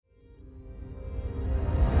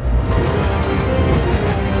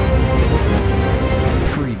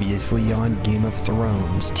of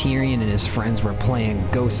Thrones, Tyrion and his friends were playing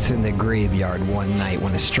Ghosts in the Graveyard one night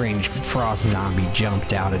when a strange frost zombie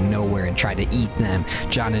jumped out of nowhere and tried to eat them.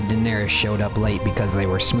 Jon and Daenerys showed up late because they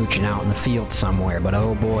were smooching out in the field somewhere, but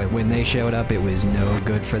oh boy, when they showed up, it was no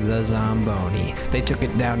good for the Zamboni. They took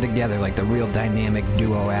it down together like the real dynamic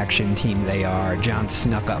duo action team they are. Jon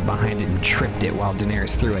snuck up behind it and tripped it while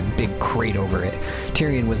Daenerys threw a big crate over it.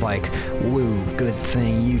 Tyrion was like, "Woo, good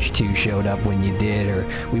thing you two showed up when you did, or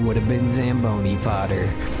we would have been Zamboni fodder.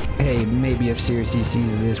 Hey, maybe if Cersei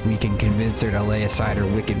sees this, we can convince her to lay aside her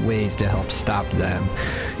wicked ways to help stop them."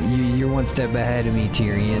 You're one step ahead of me,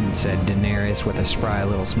 Tyrion," said Daenerys with a spry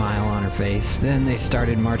little smile on her face. Then they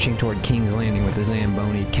started marching toward King's Landing with the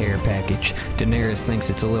Zamboni care package. Daenerys thinks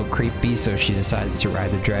it's a little creepy, so she decides to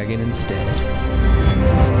ride the dragon instead.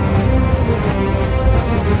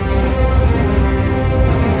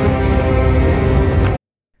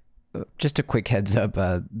 Just a quick heads up,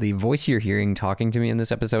 the voice you're hearing talking to me in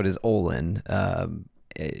this episode is Olin.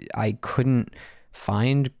 I couldn't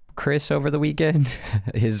find Chris over the weekend.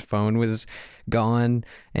 His phone was gone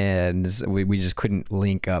and we just couldn't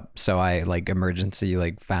link up, so I emergency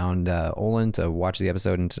found Olin to watch the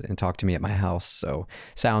episode and talk to me at my house. So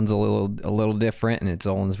sounds a little different, and it's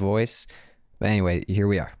Olin's voice. But anyway, here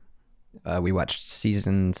we are. We watched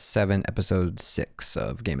season 7 episode 6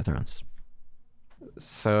 of Game of Thrones.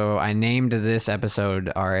 So I named this episode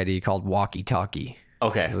already called Walkie Talkie.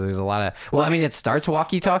 Okay. So there's a lot of... Well, I mean, it starts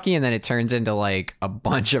Walkie Talkie and then it turns into a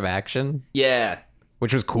bunch of action. Yeah.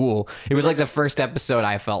 Which was cool. It was the first episode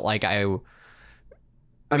I felt like I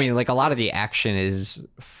mean, a lot of the action is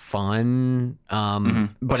fun,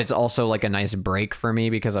 but it's also a nice break for me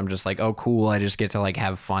because I'm just oh, cool. I just get to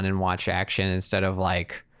have fun and watch action instead of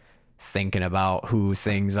thinking about who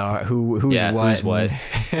things are, who's what,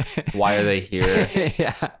 why are they here.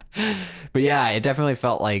 Yeah, but yeah, it definitely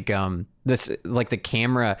felt this, the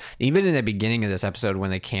camera, even in the beginning of this episode when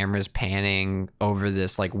the camera's panning over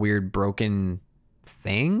this weird broken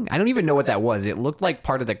thing. I don't even know what that was. It looked like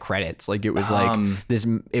part of the credits. It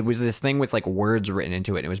was this thing with words written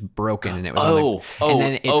into it, and it was broken, and it was and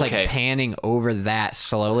then it's panning over that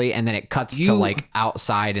slowly, and then it cuts to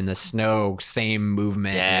outside in the snow, same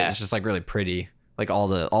movement. Yeah. It's just really pretty. All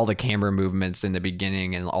the camera movements in the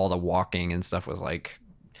beginning and all the walking and stuff was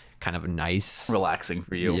kind of nice, relaxing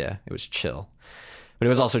for you. Yeah, it was chill, but it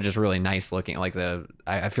was also just really nice looking.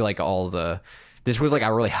 I feel this was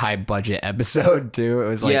a really high budget episode too. It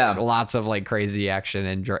was lots of crazy action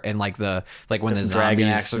and when the dragon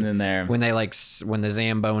zombies action in there, when they when the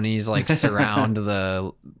Zambonis surround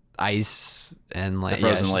the ice and the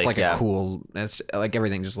frozen it's just lake, a cool. It's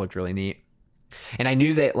everything just looked really neat. And I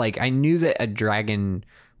knew that a dragon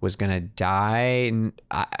was gonna die, and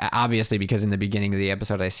obviously because in the beginning of the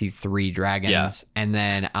episode I see 3 dragons, and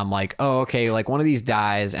then I'm oh, okay, one of these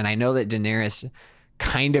dies, and I know that Daenerys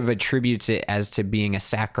kind of attributes it as to being a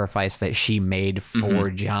sacrifice that she made for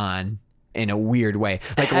Jon in a weird way.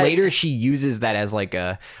 Later she uses that as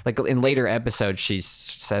in later episodes she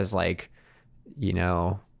says I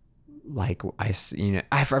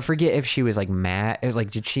forget if she was mad. It was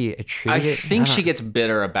did she attribute I think she gets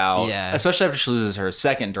bitter about, especially after she loses her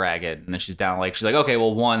second dragon, and then she's down she's okay,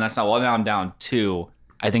 well, 1, that's not, well, now I'm down 2.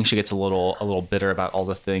 I think she gets a little bitter about all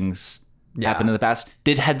the things happened in the past.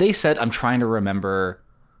 Had they said, I'm trying to remember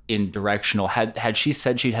in directional, had she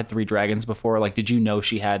said she'd had 3 dragons before? Did you know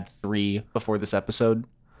she had 3 before this episode?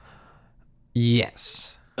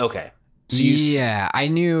 Yes. Okay. So I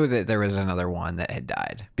knew that there was another one that had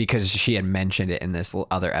died because she had mentioned it in this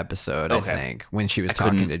other episode, I think, when she was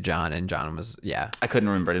talking to Jon, and Jon was, I couldn't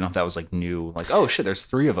remember. I didn't know if that was new, oh shit, there's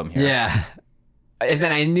 3 of them here. Yeah. And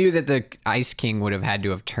then I knew that the Ice King would have had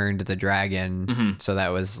to have turned the dragon. So that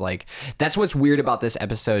was that's what's weird about this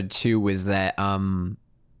episode too, was that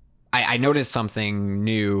I noticed something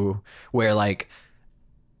new where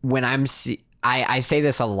when I say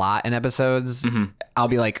this a lot in episodes, I'll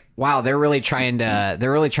be wow, they're really trying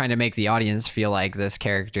to make the audience feel like this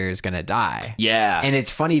character is gonna die. Yeah. And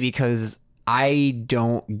it's funny because I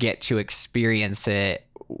don't get to experience it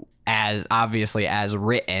as obviously as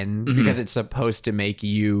written, because it's supposed to make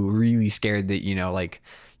you really scared that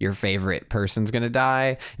your favorite person's gonna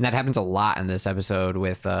die, and that happens a lot in this episode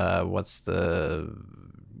with it happens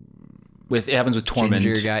with Tormund.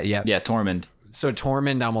 Ginger guy. Yeah, Tormund. So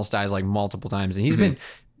Tormund almost dies multiple times, and he's been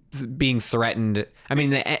being threatened. I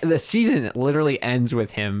mean, the season literally ends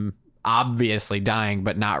with him obviously dying,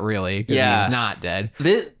 but not really, because he's not dead.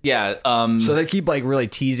 So they keep really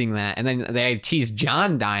teasing that, and then they tease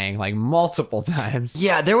Jon dying multiple times.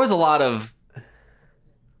 Yeah, there was a lot of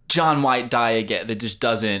John White die again. That just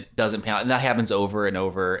doesn't pan out, and that happens over and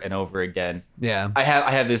over and over again. Yeah, I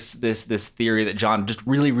have this theory that John just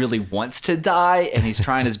really wants to die, and he's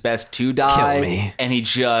trying his best to die, Kill me. and he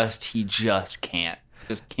just can't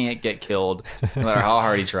get killed, no matter how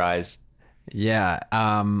hard he tries. Yeah.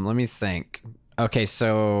 Let me think. Okay,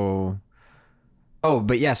 so. Oh,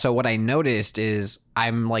 but yeah. So what I noticed is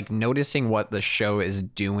I'm like noticing what the show is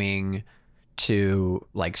doing to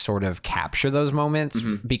like sort of capture those moments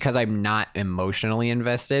because I'm not emotionally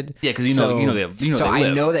invested. Yeah, because so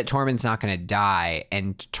I know that Tormund's not going to die,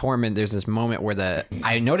 and Tormund. There's this moment where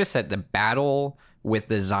I noticed that the battle with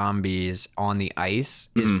the zombies on the ice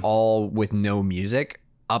is all with no music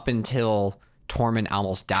up until Tormund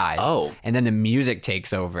almost dies. Oh, and then the music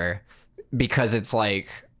takes over because it's like.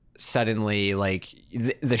 Suddenly, like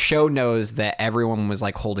the show knows that everyone was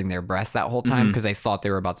like holding their breath that whole time because they thought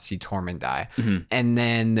they were about to see Tormund die, and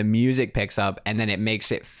then the music picks up, and then it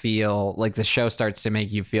makes it feel like the show starts to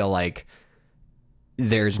make you feel like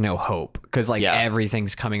there's no hope because like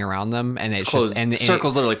everything's coming around them, and it's just and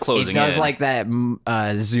circles literally closing. It does like that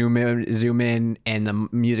zoom in, and the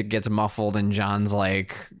music gets muffled, and John's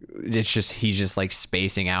like. It's just he's just like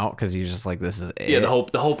spacing out because he's just like this is it. Yeah, the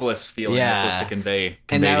hopeless feeling that's supposed to convey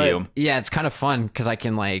to you. Yeah, it's kind of fun because I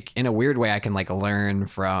can like in a weird way I can like learn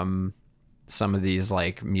from some of these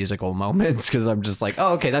like musical moments because I'm just like,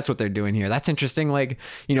 oh, okay, that's what they're doing here. That's interesting. Like,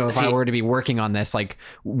 you know, if I were to be working on this, like,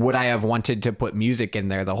 would I have wanted to put music in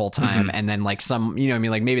there the whole time? And then like some, you know what I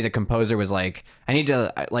mean? Like maybe the composer was like, I need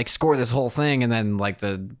to like score this whole thing. And then like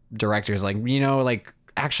the director's like, you know, like,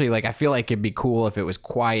 actually, like I feel like it'd be cool if it was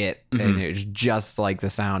quiet and it was just like the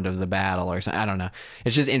sound of the battle or something. I don't know.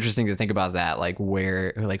 It's just interesting to think about that, like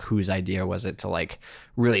where, like whose idea was it to like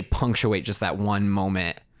really punctuate just that one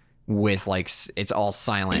moment with like it's all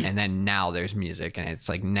silent and then now there's music and it's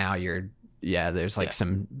like now there's like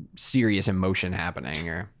some serious emotion happening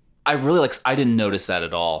or. I really like. I didn't notice that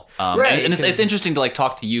at all. Right, and it's interesting to like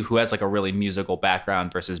talk to you who has like a really musical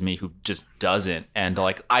background versus me who just doesn't. And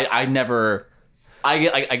like I never. I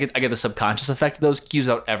get the subconscious effect of those cues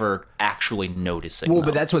without ever actually noticing. Well,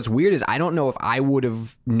 but that's what's weird is I don't know if I would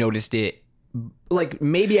have noticed it. Like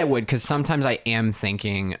maybe I would because sometimes I am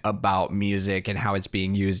thinking about music and how it's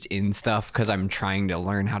being used in stuff because I'm trying to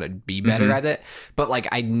learn how to be better at it. But like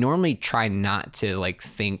I normally try not to like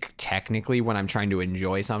think technically when I'm trying to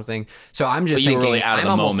enjoy something. So I'm just thinking really out of I'm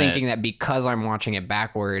the almost moment. thinking that because I'm watching it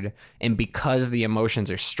backward and because the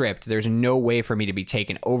emotions are stripped, there's no way for me to be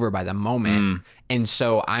taken over by the moment. And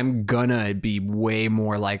so I'm gonna be way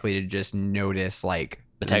more likely to just notice like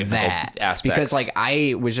the technical aspects. Because like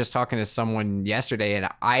I was just talking to someone yesterday and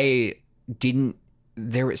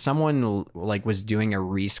there was someone like was doing a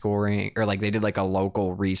rescoring or like they did like a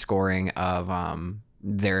local rescoring of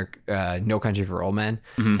their No Country for Old Men.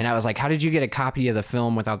 And I was like, how did you get a copy of the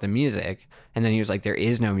film without the music? And then he was like, there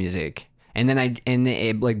is no music. And then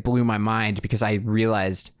it like blew my mind because I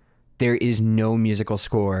realized there is no musical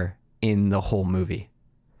score in the whole movie.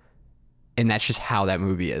 And that's just how that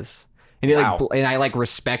movie is. And and I like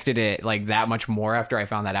respected it like that much more after I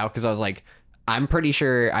found that out because I was like, I'm pretty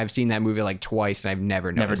sure I've seen that movie like twice and I've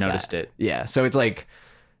never noticed it. Yeah, so it's like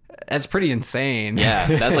that's pretty insane. Yeah,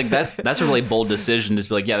 that's like that's a really bold decision to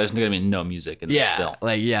be like, yeah, there's gonna be no music in this film.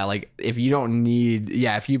 Like if you don't need,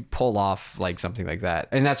 if you pull off like something like that,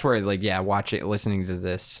 and that's where like listening to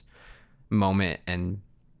this moment and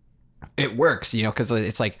it works, you know, because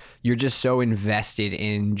it's like you're just so invested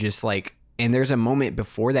in just like. And there's a moment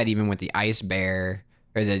before that, even with the ice bear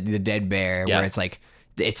or the dead bear, where it's like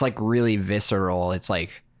really visceral. It's like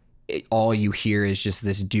all you hear is just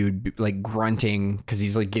this dude like grunting because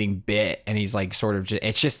he's like getting bit, and he's like sort of.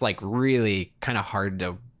 It's just like really kind of hard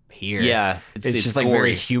to hear. Yeah, it's just like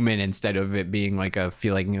very human instead of it being like a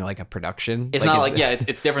feeling like a production. It's not like it's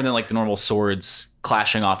different than like the normal swords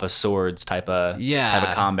clashing off of swords type of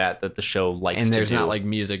combat that the show likes to do. And there's not like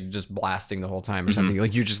music just blasting the whole time or something.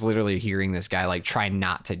 Like you're just literally hearing this guy like try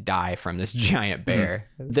not to die from this giant bear.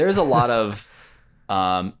 There's a lot of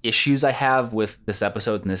issues I have with this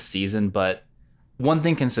episode and this season, but one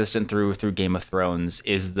thing consistent through Game of Thrones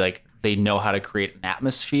is like they know how to create an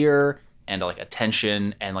atmosphere and like a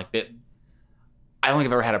tension and like that. I don't think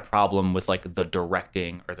I've ever had a problem with like the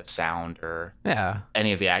directing or the sound or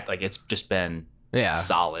any of the act. Like it's just been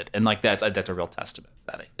solid, and like that's a real testament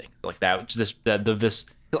to that. I think like that just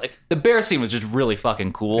like the bear scene was just really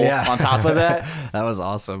fucking cool. On top of that, that was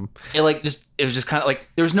awesome. It was just kind of like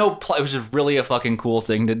there was no plot. It was just really a fucking cool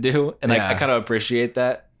thing to do, and like I kind of appreciate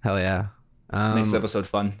that. Hell yeah, makes the episode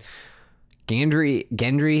fun.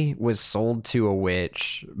 Gendry was sold to a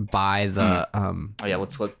witch by the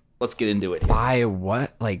let's look. let's get into it. By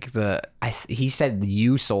what? Like he said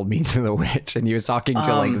you sold me to the witch, and he was talking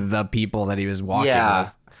to like the people that he was walking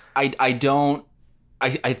with. I don't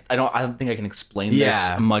think I can explain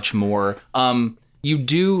this much more. You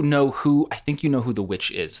do know who the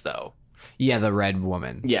witch is, though. Yeah, the red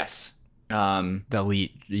woman. Yes.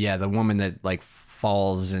 The woman that like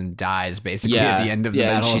falls and dies basically at the end of the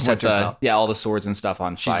battle. She set all the swords and stuff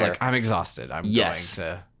on fire. She's like, I'm exhausted. I'm going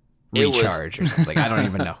to recharge or something. I don't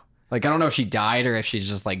even know. Like, I don't know if she died or if she's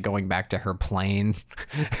just like going back to her plane.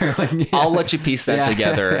 I'll let you piece that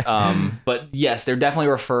together. But yes, they're definitely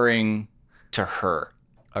referring to her.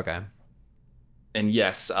 Okay. And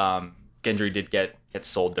yes, Gendry did get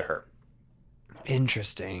sold to her.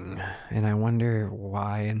 Interesting. And I wonder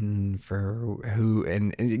why and for who.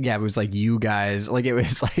 And yeah, it was like you guys. Like, it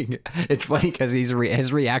was like, it's funny because his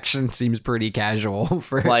reaction seems pretty casual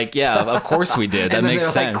for like, yeah, of course we did. That makes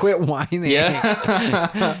sense. Like, quit whining.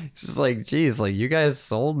 Yeah. It's just like, geez, like, you guys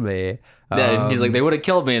sold me. He's like, they would have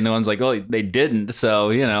killed me. And the one's like, oh, they didn't. So,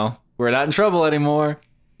 we're not in trouble anymore.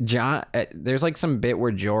 Jon, there's like some bit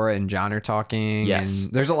where Jorah and Jon are talking. Yes.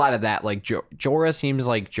 And there's a lot of that. Like Jorah seems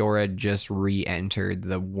like Jorah just re-entered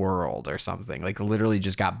the world or something. Like literally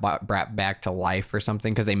just got brought back to life or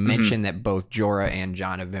something. Because they mentioned that both Jorah and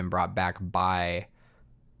Jon have been brought back by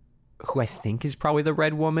who I think is probably the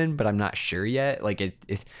Red Woman, but I'm not sure yet. Like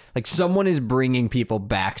it's like someone is bringing people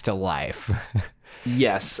back to life.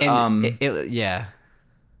 Yes. Yeah.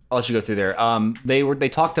 I'll let you go through there. They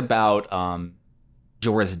talked about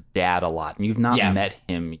Jorah's dad a lot, and you've not met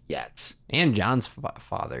him yet. And Jon's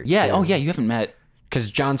father. Yeah. Too. Oh, yeah. You haven't met. Because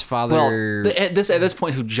Jon's father. Well, at this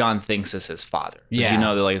point, who Jon thinks is his father. Yeah.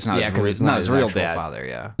 That like it's not his real dad. Father.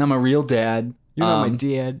 Yeah. I'm a real dad. You're not my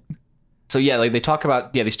dad. So yeah, like they talk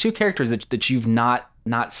about these two characters that you've not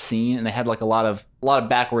seen, and they had like a lot of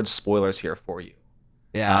backwards spoilers here for you.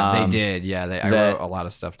 Yeah, they did. Yeah, I wrote a lot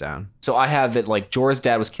of stuff down. So I have that like Jorah's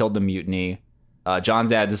dad was killed in a mutiny. Jon's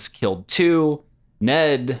dad is killed too.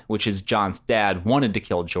 Ned, which is Jon's dad, wanted to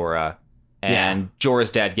kill Jorah, and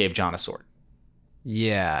Jorah's dad gave Jon a sword.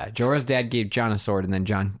 Yeah, Jorah's dad gave Jon a sword, and then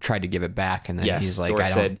Jon tried to give it back, and then he's like, I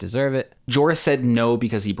don't deserve it. Jorah said no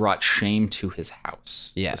because he brought shame to his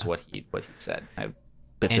house. Yeah. Is what he said. I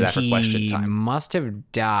bits of that for question time. He must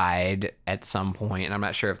have died at some point, and I'm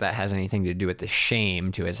not sure if that has anything to do with the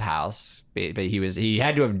shame to his house. But he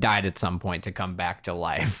had to have died at some point to come back to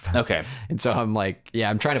life. Okay. And so I'm like,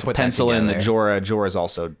 I'm trying to put pencil that in that Jorah's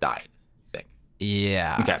also died, I think.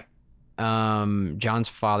 Yeah. Okay. Jon's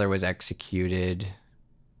father was executed.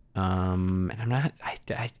 And I'm not.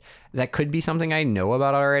 That could be something I know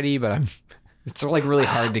about already, but it's like really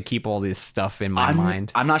hard to keep all this stuff in my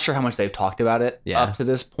mind. I'm not sure how much they've talked about it up to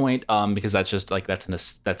this point, because that's just like that's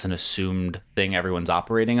an assumed thing everyone's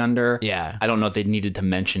operating under. Yeah, I don't know if they needed to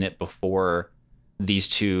mention it before these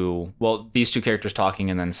two characters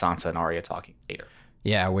talking, and then Sansa and Arya talking later.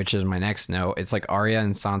 Yeah, which is my next note. It's like Arya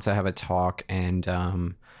and Sansa have a talk, and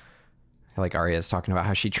like Arya's talking about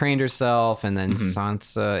how she trained herself, and then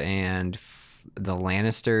Sansa and the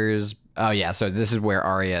Lannisters. Oh yeah, so this is where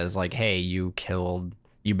Arya is like, hey, you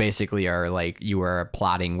basically are like, you were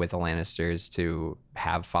plotting with the Lannisters to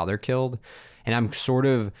have father killed. And I'm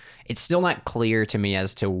it's still not clear to me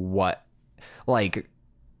as to what, like,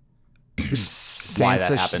 why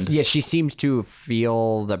that happened. Yeah, she seems to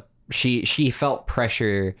feel she felt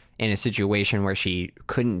pressure in a situation where she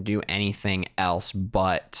couldn't do anything else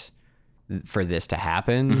but for this to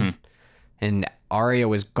happen. And Arya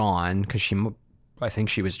was gone because I think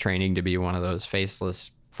she was training to be one of those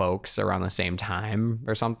faceless folks around the same time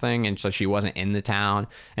or something, and so she wasn't in the town,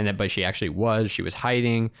 but she actually was. She was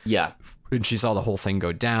hiding. Yeah. And she saw the whole thing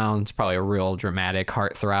go down. It's probably a real dramatic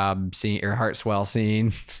heartthrob scene or heart swell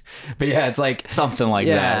scene. But yeah, it's like something like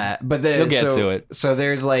that. But you'll get to it. So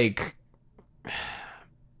there's like,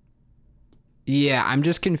 yeah, I'm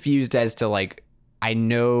just confused as to like, I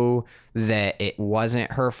know that it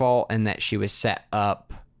wasn't her fault and that she was set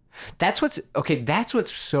up. That's what's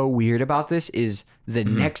so weird about this is the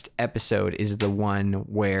next episode is the one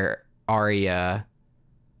where Arya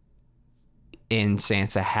and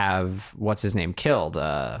Sansa have what's his name killed.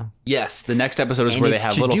 Yes, the next episode is where they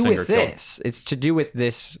have Littlefinger killed. It's to do with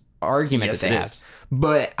this argument that they have.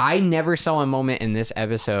 But I never saw a moment in this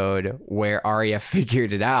episode where Arya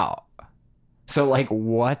figured it out. So like,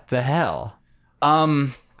 what the hell?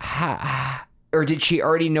 Or did she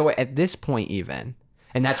already know it at this point even?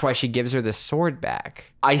 And that's why she gives her the sword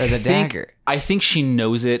back. Dagger. I think she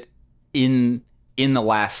knows it in the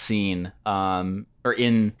last scene. or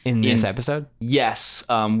in this episode. Yes,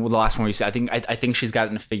 the last one we see. I think she's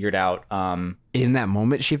gotten it figured out. In that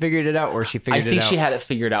moment, she figured it out, or she figured it out. I think she had it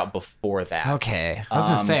figured out before that. Okay, I was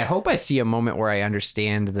gonna say, I hope I see a moment where I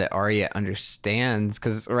understand that Arya understands,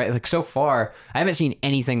 because like so far, I haven't seen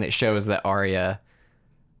anything that shows that Arya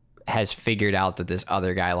has figured out that this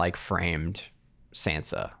other guy like framed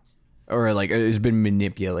Sansa, or like has been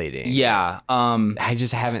manipulating. Yeah. I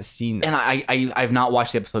just haven't seen that. And I've not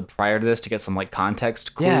watched the episode prior to this to get some like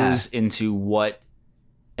context clues into what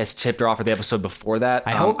has tipped her off of the episode before that.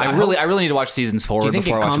 I really need to watch seasons forward. Do you think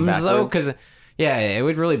before it I watch them comes though? backwards. Because it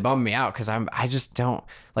would really bum me out, because I just don't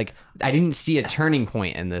like, I didn't see a turning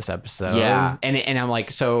point in this episode. Yeah. And I'm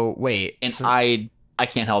like, so wait. And I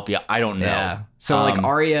can't help you. I don't know. Yeah. So like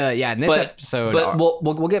Arya, in this episode. But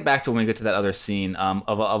we'll get back to when we get to that other scene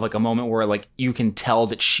of like a moment where like you can tell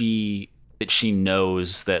that she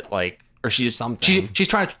knows that like, or she's trying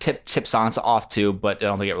to tip Sansa off too, but I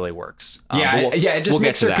don't think it really works. It just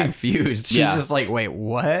makes her confused. She's just like, wait,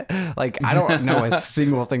 what? Like, I don't know a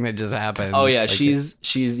single thing that just happened. Oh yeah, like, she's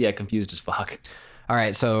confused as fuck. All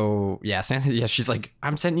right, so Sansa, she's like,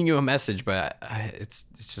 I'm sending you a message, but it's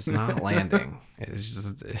just not landing. It's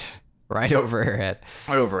just right over her head.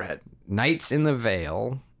 Right over her head. Knights in the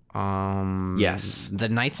Vale. Yes. The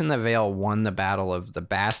Knights in the Vale won the Battle of the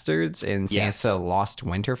Bastards, and Sansa lost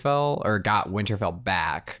Winterfell, or got Winterfell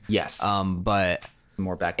back. Yes. But some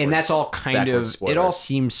more backwards. And that's all kind of spoilers. It all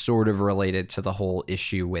seems sort of related to the whole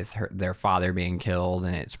issue with their father being killed,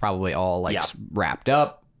 and it's probably all like wrapped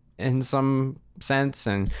up in some sense,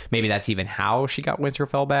 and maybe that's even how she got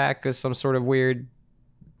Winterfell back, as some sort of weird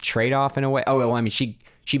trade-off in a way. Oh well, I mean, she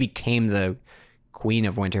became the Queen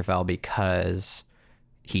of Winterfell because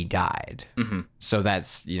he died. Mm-hmm. So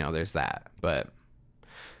that's, there's that. But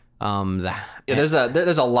there's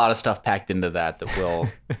a lot of stuff packed into that that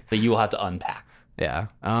you will have to unpack. Yeah.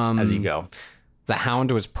 As you go. The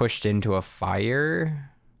Hound was pushed into a fire.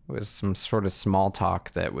 It was some sort of small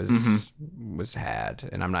talk that was had,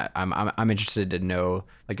 and I'm interested to know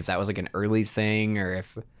like if that was like an early thing, or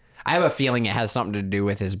if I have a feeling it has something to do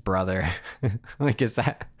with his brother. Like, is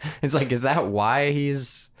that why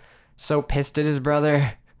he's so pissed at his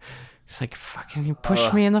brother? It's like, fucking, you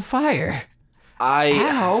pushed me in the fire.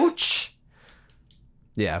 Ouch.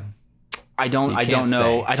 Yeah. I don't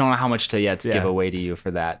know. I don't know how much to give away to you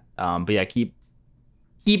for that. But yeah, keep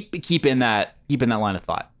in that line of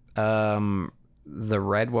thought. The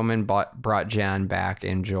Red Woman brought Jon back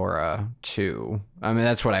in Jorah too. I mean,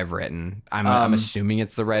 that's what I've written. I'm assuming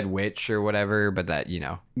it's the Red Witch or whatever, but that,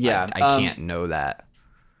 I can't know that.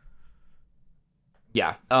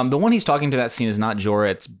 Yeah. The one he's talking to that scene is not Jorah,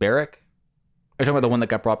 it's Beric. Are you talking about the one that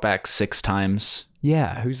got brought back 6 times?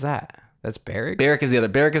 Yeah, who's that? That's Beric? Beric is the other.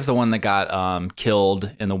 Beric is the one that got killed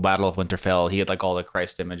in the Battle of Winterfell. He had like all the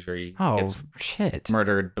Christ imagery. Oh, shit.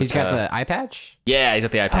 Murdered. He's got the eye patch? Yeah, he's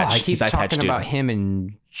got the eye patch. I keep talking about him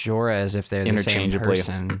and Jorah as if they're the same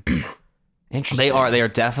person. Interesting. They are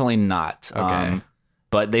definitely not. Okay.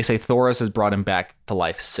 But they say Thoros has brought him back to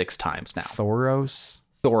life 6 times now.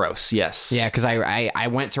 Thoros, yes. Yeah, because I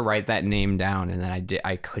went to write that name down, and then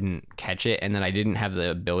I couldn't catch it, and then I didn't have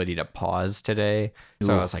the ability to pause today,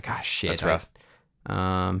 so I was like, shit. That's rough.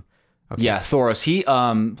 Okay. Yeah, Thoros.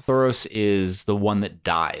 Thoros is the one that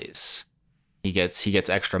dies. He gets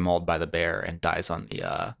extra mauled by the bear and dies on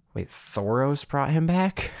the. Wait, Thoros brought him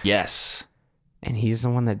back? Yes. And he's the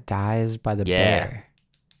one that dies by the bear.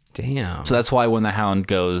 Damn. So that's why when the Hound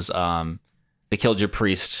goes, they killed your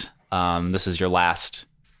priest. This is your last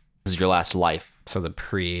life. So the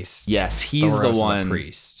priest. Yes, he's Thoros the one. Is a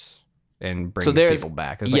priest and brings people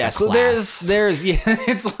back. There's like so there's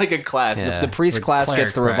it's like a class. Yeah, the priest class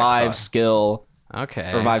gets the revive skill.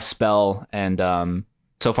 Okay. Revive spell, and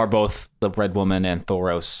so far both the Red Woman and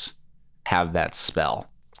Thoros have that spell.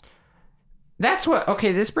 That's what.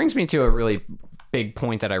 Okay, this brings me to a really big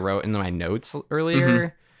point that I wrote in my notes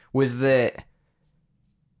earlier. Was that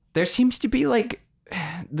there seems to be like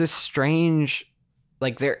this strange,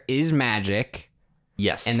 like there is magic,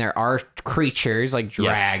 yes, and there are creatures like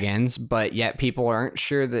dragons, but yet people aren't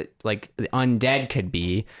sure that like the undead could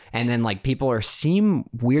be, and then like people seem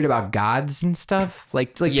weird about gods and stuff,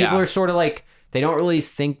 like people are sort of like they don't really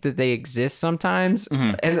think that they exist sometimes,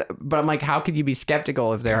 but I'm like, how could you be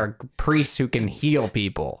skeptical if there are priests who can heal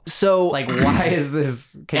people? So like, why is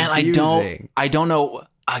this confusing? And I don't know.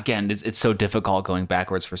 Again, it's so difficult going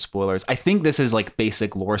backwards for spoilers. I think this is like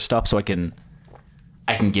basic lore stuff, so I can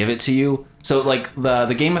give it to you. So like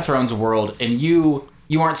the Game of Thrones world, and you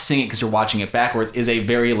aren't seeing it because you're watching it backwards, is a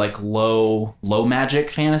very like low magic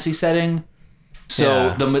fantasy setting.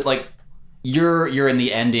 So you're in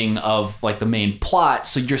the ending of like the main plot,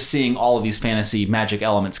 so you're seeing all of these fantasy magic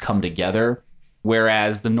elements come together,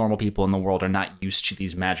 whereas the normal people in the world are not used to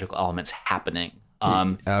these magical elements happening.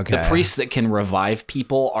 The priests that can revive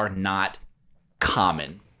people are not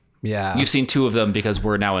common. Yeah, you've seen 2 of them because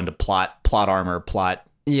we're now into plot armor,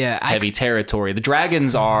 heavy territory. The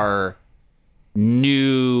dragons are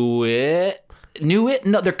new.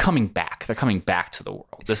 No, they're coming back. They're coming back to the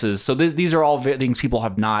world. These are all things people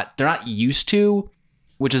they're not used to,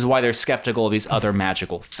 which is why they're skeptical of these other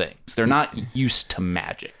magical things. They're not used to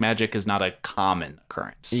magic. Magic is not a common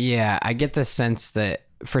occurrence. Yeah, I get the sense that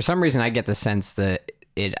for some reason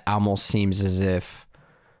it almost seems as if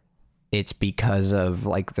it's because of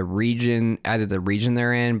like the region, either the region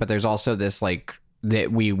they're in, but there's also this like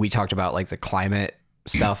that we talked about like the climate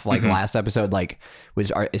stuff like last episode like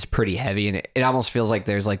is pretty heavy, and it almost feels like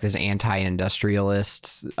there's like this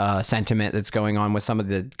anti-industrialist sentiment that's going on with some of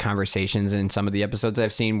the conversations in some of the episodes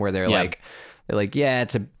I've seen where they're like yeah,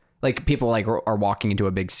 it's a like people like are walking into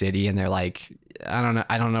a big city and they're like I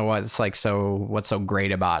don't know what's so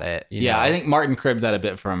great about it, you know? I think Martin cribbed that a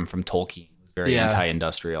bit from Tolkien. Very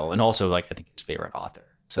anti-industrial, and also like I think his favorite author,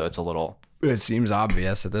 so it's a little, it seems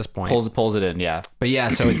obvious at this point. Pulls it in, yeah. But yeah,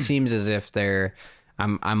 so it seems as if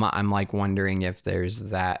I'm like wondering if there's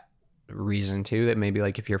that reason too, that maybe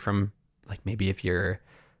like if you're from like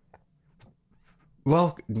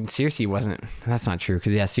well, Cersei wasn't. That's not true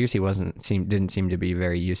because Cersei didn't seem to be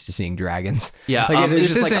very used to seeing dragons. Yeah, like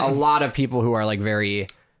there's just like a lot of people who are like very.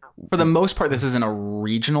 For the most part, this isn't a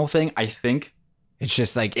regional thing. I think it's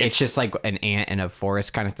just like an ant in a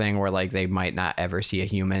forest kind of thing where like they might not ever see a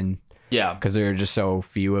human. Yeah, because there are just so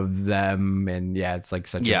few of them, and it's like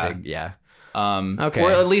such a big okay.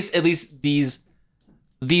 Or at least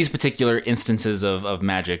these particular instances of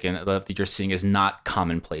magic and that you're seeing is not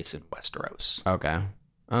commonplace in Westeros. Okay.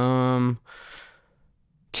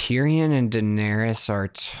 Tyrion and Daenerys are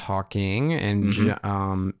talking,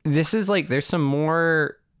 and this is like there's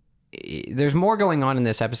more going on in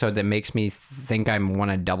this episode that makes me think I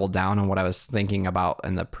want to double down on what I was thinking about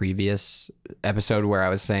in the previous episode where I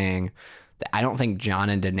was saying that I don't think Jon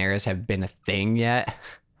and Daenerys have been a thing yet.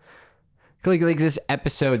 Like this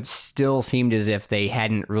episode still seemed as if they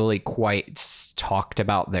hadn't really quite talked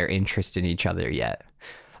about their interest in each other yet.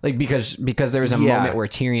 Like because there was a moment where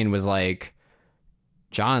Tyrion was like,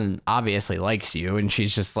 Jon obviously likes you, and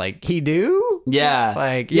she's just like, he do? Yeah.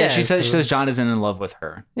 Like she says Jon isn't in love with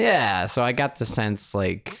her. Yeah, so I got the sense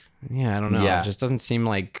like, I don't know. It just doesn't seem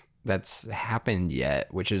like that's happened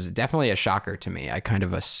yet, which is definitely a shocker to me. I kind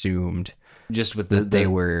of assumed just with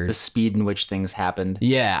the speed in which things happened.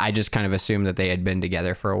 Yeah, I just kind of assumed that they had been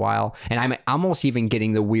together for a while. And I'm almost even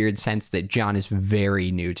getting the weird sense that Jon is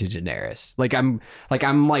very new to Daenerys.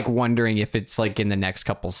 I'm wondering if it's like in the next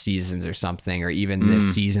couple seasons or something, or even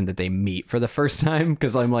this season that they meet for the first time.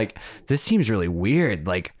 Because I'm like, this seems really weird.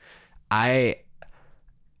 Like, they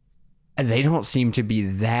don't seem to be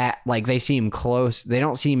that, like, they seem close. They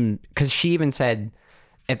don't seem, because she even said,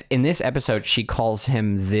 in this episode, she calls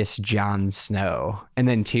him this Jon Snow. And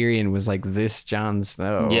then Tyrion was like, this Jon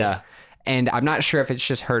Snow. Yeah. And I'm not sure if it's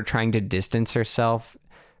just her trying to distance herself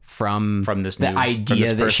from the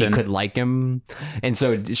idea that she could like him. And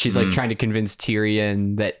so she's like trying to convince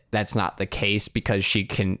Tyrion that that's not the case, because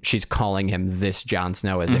she's calling him this Jon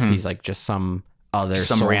Snow as if he's like just some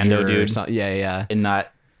rando dude. Yeah. And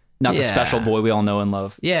not the special boy we all know and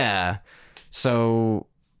love. Yeah. So...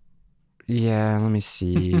 yeah, let me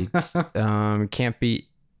see. Can't be.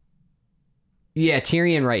 Yeah,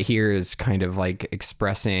 Tyrion right here is kind of like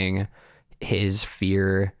expressing his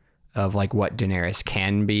fear of like what Daenerys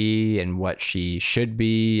can be and what she should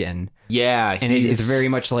be, and it's very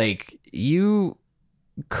much like you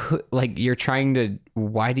could, like, you're trying to,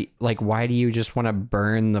 why do you just want to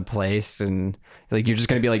burn the place, and like you're just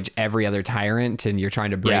gonna be like every other tyrant, and you're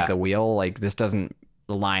trying to break the wheel. Like, this doesn't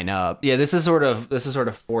line up. Yeah, this is sort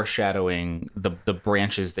of foreshadowing the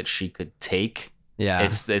branches that she could take. Yeah,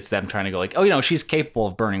 it's them trying to go like, oh, she's capable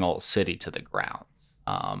of burning a whole city to the ground.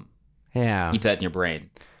 Keep that in your brain.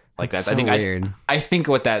 Like that's so weird. I think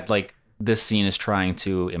what that, like, this scene is trying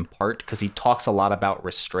to impart, because he talks a lot about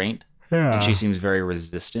restraint. Yeah. And she seems very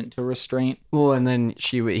resistant to restraint. Well, and then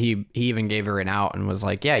he even gave her an out and was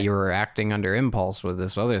like, yeah, you were acting under impulse with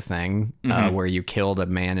this other thing, where you killed a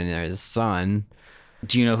man and his son.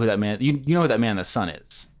 Do you know who that man? You know who that man and the son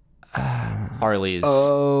is? Harley's.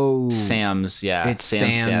 Oh, Sam's. Yeah, it's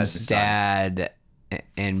Sam's dad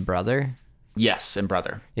and brother. Yes, and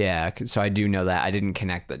brother. Yeah, so I do know that. I didn't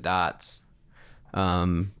connect the dots,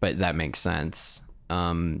 but that makes sense.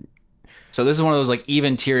 So this is one of those, like,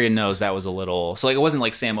 even Tyrion knows that was a little. So, like, it wasn't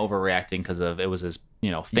like Sam overreacting because of it was his,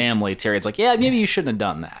 family. Tyrion's like, yeah, maybe you shouldn't have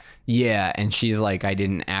done that. Yeah, and she's like, I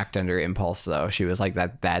didn't act under impulse, though. She was like,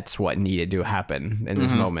 that's what needed to happen in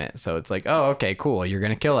this moment. So it's like, oh, okay, cool. You're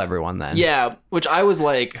going to kill everyone then. Yeah, which I was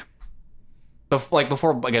like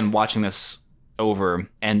before, again, watching this over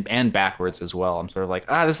and backwards as well, I'm sort of like,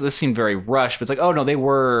 this seemed very rushed. But it's like, oh, no, they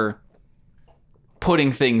were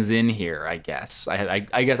putting things in here, I guess. I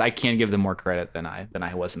guess I can give them more credit than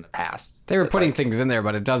I was in the past. They were putting things in there,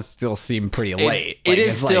 but it does still seem pretty late.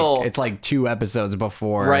 It's like 2 episodes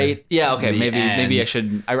before. Right. Yeah, okay. Maybe I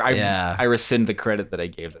should I rescind the credit that I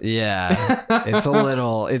gave them. Yeah. It's a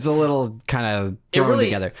little kind of thrown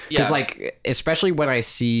together. Because like, especially when I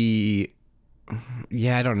see,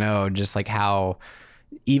 I don't know, just like how,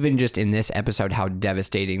 even just in this episode, how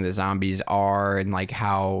devastating the zombies are, and like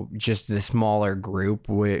how just the smaller group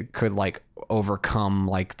could like overcome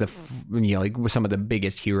like like some of the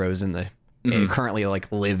biggest heroes in the currently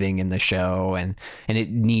like living in the show, and it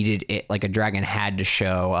needed it, like a dragon had to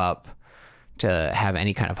show up to have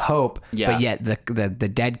any kind of hope. But yet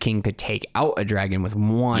the Dead King could take out a dragon with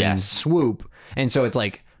one swoop, and so it's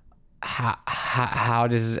like, how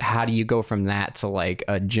do you go from that to like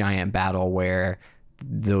a giant battle where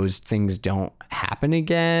those things don't happen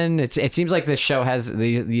again? It seems like this show has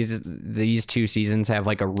these 2 seasons have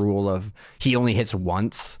like a rule of he only hits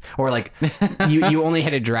once, or like you only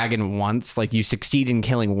hit a dragon once, like you succeed in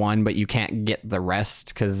killing one but you can't get the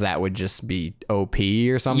rest because that would just be OP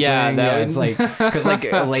or something. It's like, because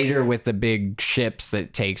like later with the big ships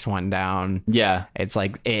that takes one down, it's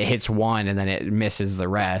like it hits one and then it misses the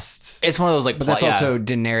rest. It's one of those like, but that's also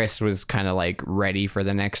Daenerys was kind of like ready for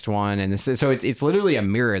the next one, and so it's literally a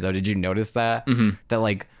mirror though. Did you notice that? That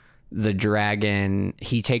like the dragon,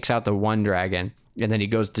 he takes out the one dragon and then he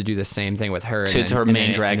goes to do the same thing with her to her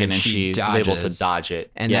main dragon, and she's able to dodge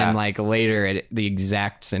it, and then like later the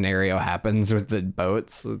exact scenario happens with the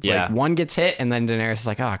boats. It's like one gets hit and then Daenerys is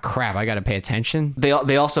like, oh crap, I gotta pay attention. They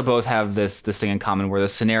also both have this thing in common where the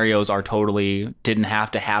scenarios are totally didn't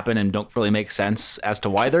have to happen and don't really make sense as to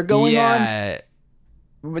why they're going on.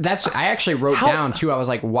 I actually wrote down too. I was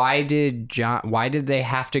like, why did they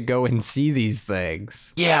have to go and see these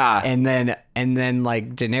things? Yeah. And then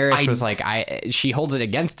like Daenerys was like, she holds it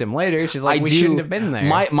against him later. She's like, we shouldn't have been there.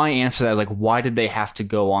 My answer to that is like, why did they have to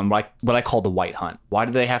go on what I call the white hunt? Why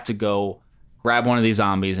did they have to go grab one of these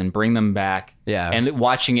zombies and bring them back? Yeah. And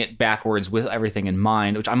watching it backwards with everything in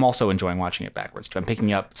mind, which I'm also enjoying watching it backwards too. I'm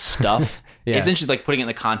picking up stuff. It's interesting, like putting it in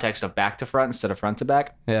the context of back to front instead of front to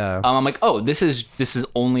back. Yeah. I'm like, oh, this is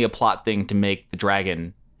only a plot thing to make the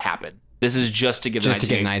dragon happen. This is just to give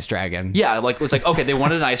get an ice dragon. Yeah, like it was like, okay, they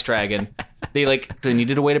wanted an ice dragon. They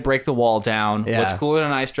needed a way to break the wall down. Yeah. What's cooler than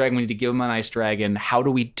an ice dragon? We need to give them an ice dragon. How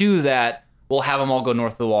do we do that? We'll have them all go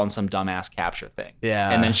north of the wall in some dumbass capture thing. Yeah.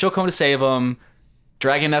 And then she'll come to save them.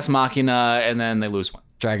 Dragon S Machina, and then they lose one.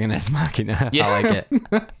 Dragon S Machina. Yeah. I like it.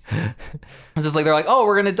 It's just like, they're like, oh,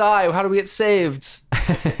 we're gonna die. How do we get saved?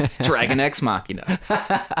 Dragon X Machina.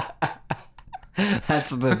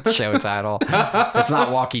 That's the show title. It's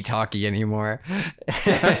not Walkie Talkie anymore.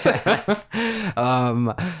 That's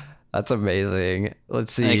amazing.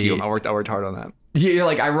 Let's see. Thank you. I worked hard on that. You're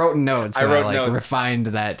like, I wrote notes. I refined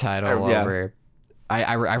that title over.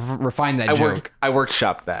 I refined that joke. I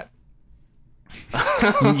workshopped that.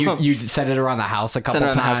 you said it around the house a couple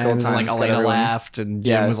times, and like Elena laughed, and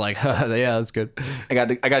Jim was like, "Yeah, that's good." I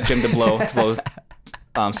got Jim to blow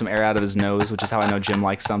some air out of his nose, which is how I know Jim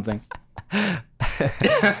likes something.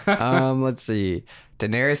 Let's see.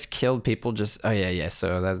 Daenerys killed people.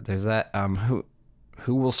 So there's that.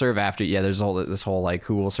 Who will serve after you? Yeah, there's this whole like,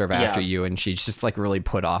 who will serve after you, and she's just like really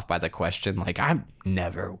put off by the question, like, I'm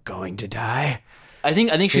never going to die. I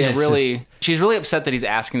think she's really upset that he's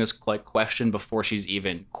asking this like question before she's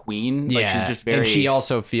even queen. Like, she's just very, and she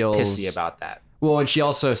also feels pissy about that. Well, and she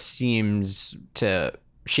also seems to,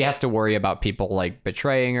 she has to worry about people like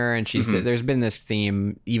betraying her, and there's been this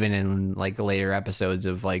theme even in like later episodes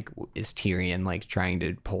of like, is Tyrion like trying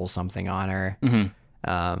to pull something on her?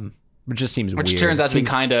 Which just seems weird. Which turns out to be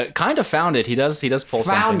kind of founded. He does pull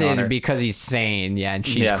something on her because he's sane. Yeah, and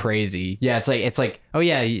she's crazy. Yeah, it's like oh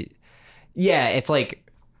yeah. Yeah, it's like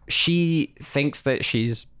she thinks that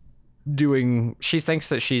she thinks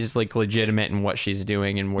that she's like legitimate in what she's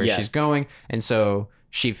doing and where she's going, and so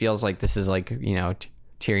she feels like this is like, you know,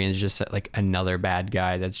 Tyrion's just like another bad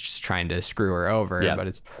guy that's just trying to screw her over. But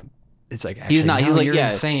it's like, actually, he's not. He's like, you're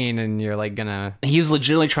insane, and you're like gonna. He was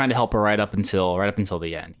legitimately trying to help her right up until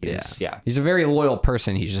the end. He's a very loyal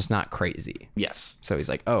person. He's just not crazy. Yes. So he's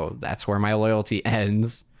like, oh, that's where my loyalty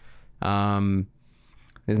ends.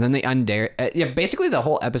 And then the undead, basically the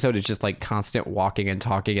whole episode is just like constant walking and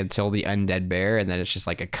talking until the undead bear, and then it's just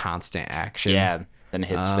like a constant action. Yeah, then it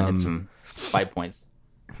hits some fight points.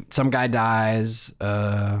 Some guy dies.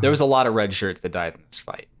 There was a lot of red shirts that died in this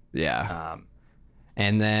fight. Yeah.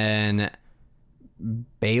 And then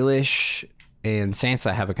Baelish and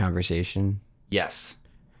Sansa have a conversation. Yes.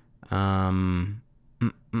 There's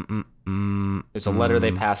a letter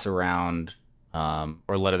they pass around, or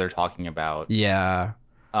a letter they're talking about. Yeah.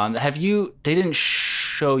 They didn't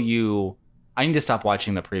show you. I need to stop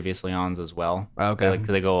watching the previous Leons as well. Okay.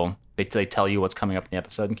 They tell you what's coming up in the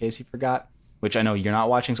episode in case you forgot, which I know you're not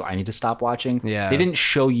watching, so I need to stop watching. Yeah. They didn't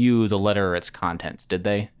show you the letter or its contents, did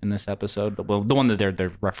they, in this episode? The one that they're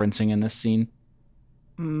referencing in this scene?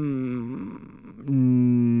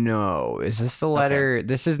 No. Is this the letter? Okay.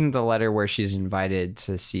 This isn't the letter where she's invited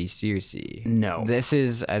to see Cersei. No. This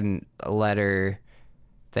is a letter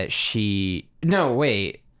that she... No,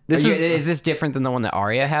 wait. Is this different than the one that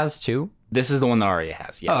Arya has, too? This is the one that Arya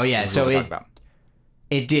has, yes. Oh, yeah. So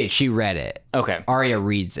it did. She read it. Okay. Arya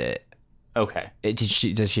reads it. Okay.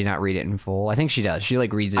 Does she not read it in full? I think she does. She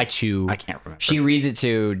like reads it to... I can't remember. She reads it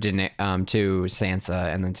to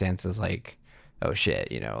Sansa, and then Sansa's like, oh,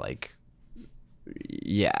 shit, like...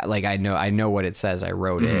 Yeah, like I know what it says. I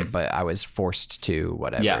wrote it, but I was forced to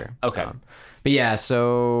whatever. Yeah. Okay. But yeah,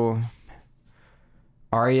 so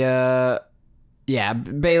Arya,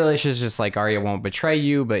 Baelish is just like, Arya won't betray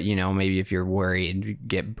you, but maybe if you're worried,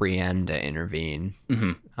 get Brienne to intervene.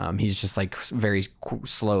 Mm-hmm. He's just like very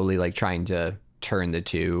slowly like trying to turn the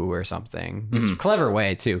two or something. Mm-hmm. It's a clever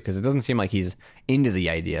way too, because it doesn't seem like he's into the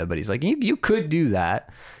idea, but he's like, you could do that.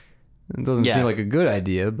 It doesn't seem like a good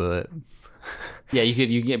idea, but. Yeah, you could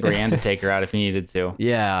get Brienne to take her out if you needed to.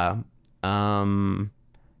 Yeah. And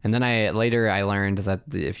then I learned that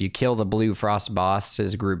if you kill the Blue Frost boss,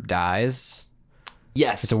 his group dies.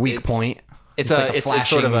 Yes. It's a weak point. It's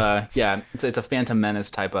sort of a it's a Phantom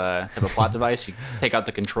Menace type of plot device. You take out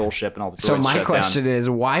the control ship and all the droids. So my question is,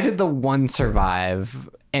 why did the one survive?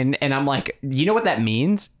 And I'm like, you know what that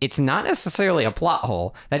means? It's not necessarily a plot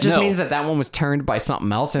hole. That just means that one was turned by something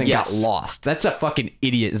else and it got lost. That's a fucking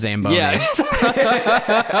idiot Zamboni. Yeah.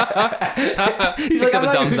 He's like, I'm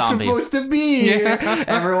not even supposed to be here. Yeah.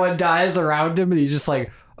 Everyone dies around him and he's just like,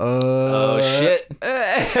 oh shit.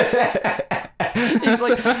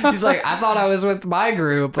 he's like, I thought I was with my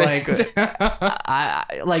group. Like,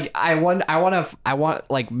 I want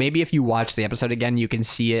like, maybe if you watch the episode again, you can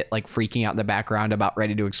see it like freaking out in the background about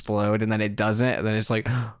ready to explode, and then it doesn't, and then it's like,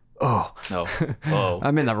 oh no,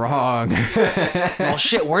 I'm in the wrong. Well,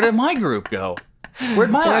 shit, where did my group go? Where'd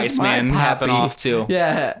my Iceman happen off to?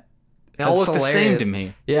 Yeah. They all look hilarious. The same to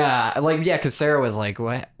me. Yeah, because Sarah was like,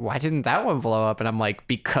 "What? Why didn't that one blow up?" And I'm like,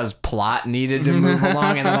 "Because plot needed to move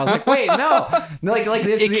along." And then I was like, "Wait, no, like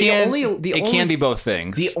it can be both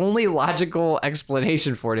things." The only logical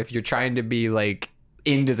explanation for it, if you're trying to be like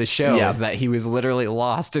into the show, is that he was literally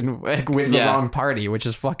lost and with the wrong party, which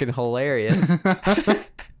is fucking hilarious.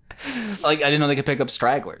 Like, I didn't know they could pick up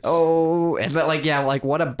stragglers. Oh, and like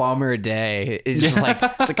what a bummer day. It's just like,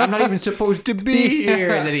 I'm not even supposed to be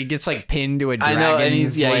here. And then he gets like pinned to a dragon. I know, and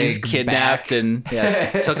he's kidnapped and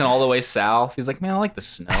taken all the way south. He's like, man, I like the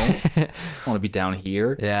snow. I want to be down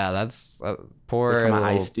here. Yeah, that's poor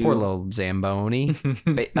little Zamboni.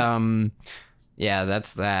 But, yeah,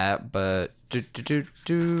 that's that. But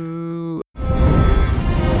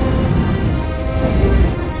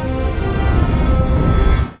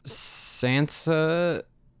Sansa,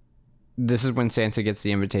 this is when Sansa gets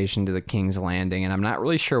the invitation to the King's Landing, and I'm not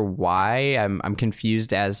really sure why. I'm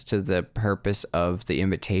confused as to the purpose of the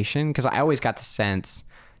invitation, because I always got the sense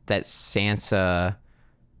that Cersei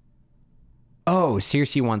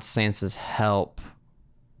wants Sansa's help.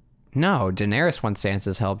 No, Daenerys wants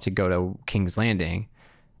Sansa's help to go to King's Landing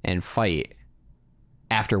and fight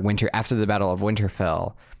after the Battle of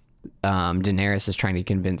Winterfell. Daenerys is trying to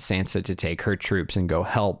convince Sansa to take her troops and go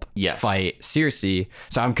help fight Cersei.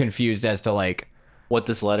 So I'm confused as to like what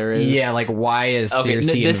this letter is. Yeah, like why is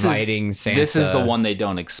Cersei inviting Sansa? This is the one they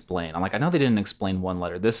don't explain. I'm like, I know they didn't explain one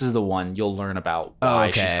letter. This is the one you'll learn about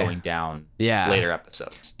why she's going down later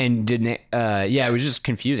episodes. And it was just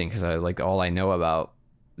confusing because all I know about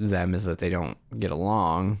them is that they don't get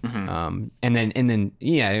along. Mm-hmm. And then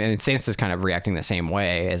Sansa's kind of reacting the same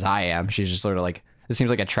way as I am. She's just sort of like, it seems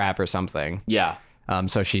like a trap or something. Yeah.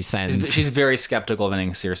 So she sends... She's very skeptical of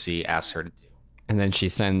anything Cersei asks her to do. And then she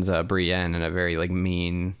sends Brienne in a very like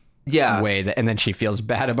mean way. And then she feels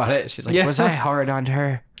bad about it. She's like, was I hard on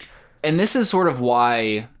her? And this is sort of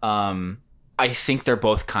why I think they're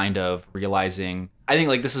both kind of realizing... I think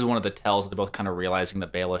like this is one of the tells that they're both kind of realizing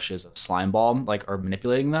that Baelish is a slime ball, like, or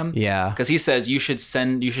manipulating them. Yeah. Because he says you should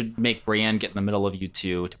make Brienne get in the middle of you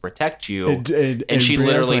two to protect you. And she Brienne's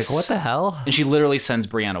literally like, what the hell? And she literally sends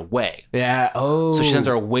Brienne away. Yeah. Oh. So she sends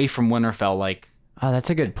her away from Winterfell. Like, oh, that's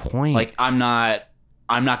a good point. Like, I'm not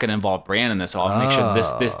going to involve Brienne in this. I'll make sure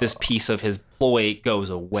this piece of his ploy goes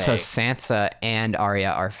away. So Sansa and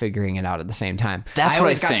Arya are figuring it out at the same time. That's I what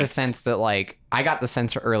always I got think. the sense that, like, I got the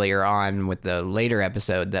sense earlier on with the later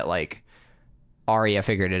episode that, like, Arya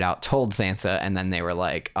figured it out, told Sansa, and then they were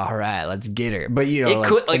like, all right, let's get her. But, you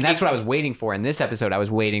know, and that's what I was waiting for. In this episode, I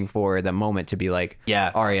was waiting for the moment to be like,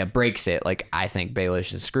 yeah, Arya breaks it. Like, I think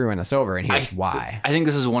Baelish is screwing us over, and here's why. I think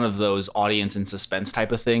this is one of those audience and suspense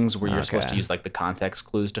type of things where you're supposed to use, like, the context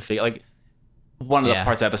clues to figure, like, one of the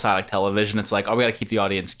parts of episodic television, it's like, oh, we got to keep the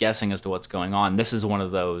audience guessing as to what's going on. This is one of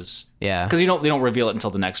those. Yeah. Because they don't reveal it until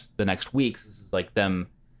the next week. This is like them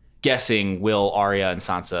guessing, will Arya and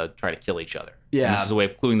Sansa try to kill each other? Yeah. And this is a way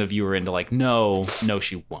of cluing the viewer into, like, no,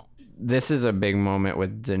 she won't. This is a big moment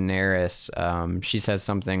with Daenerys. She says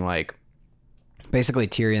something like, basically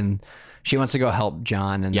Tyrion, she wants to go help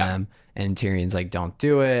Jon and them, and Tyrion's like, don't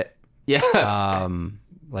do it. Yeah.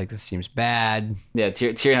 Like, this seems bad. Yeah,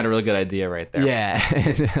 Tyrion had a really good idea right there.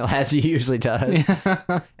 Yeah, as he usually does.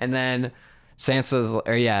 And then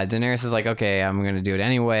Daenerys is like, okay, I'm going to do it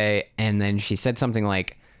anyway. And then she said something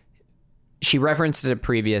like, she referenced a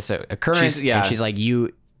previous occurrence, and she's like,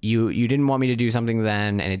 you didn't want me to do something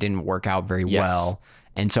then, and it didn't work out very well.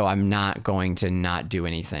 And so I'm not going to not do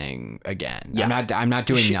anything again. Yeah. I'm not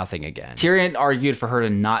doing nothing again. Tyrion argued for her to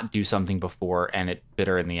not do something before, and it bit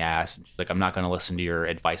her in the ass. She's like, I'm not going to listen to your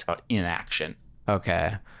advice about inaction.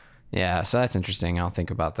 Okay. Yeah, so that's interesting. I'll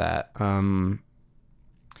think about that.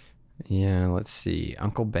 Yeah, let's see.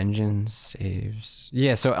 Uncle Benjen saves...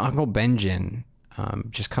 Yeah, so Uncle Benjen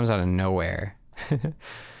just comes out of nowhere.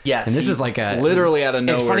 Yes. And this is like literally out of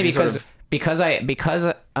nowhere. It's funny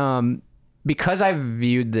because I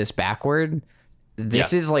viewed this backward.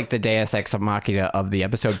 This is like the Deus Ex Machina of the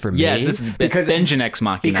episode for me. Yes, this is Benjen Ex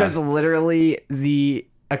Machina. Because literally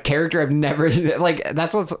a character I've never like.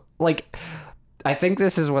 That's what's like. I think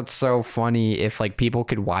this is what's so funny if like people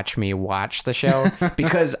could watch me watch the show,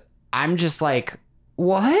 because I'm just like,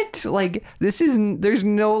 what? Like, there's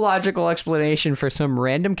no logical explanation for some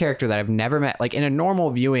random character that I've never met. Like, in a normal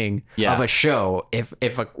viewing of a show, if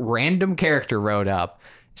a random character rode up,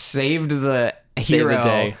 saved the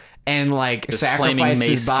hero, and like this sacrificed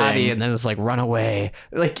his body and then was like, run away,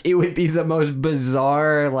 like, it would be the most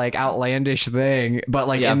bizarre, like, outlandish thing. But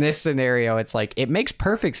like in this scenario, it's like, it makes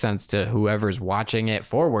perfect sense to whoever's watching it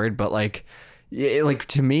forward, but like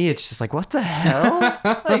to me, it's just like, what the hell?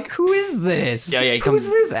 Like, who is this? Yeah, who's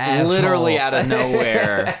this asshole? Literally out of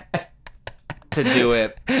nowhere to do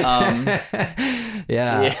it. Yeah.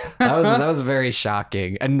 That was very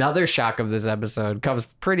shocking. Another shock of this episode comes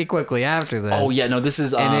pretty quickly after this. Oh yeah, no, this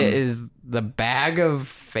is and it is the bag of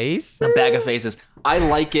faces. The bag of faces. I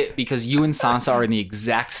like it because you and Sansa are in the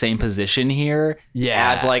exact same position here.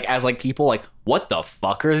 Yeah. As people like, what the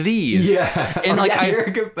fuck are these? Yeah. And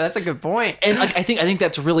like, that's a good point. And like, I think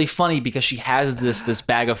that's really funny because she has this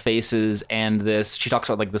bag of faces, and she talks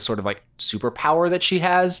about like this sort of like superpower that she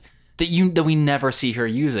has that we never see her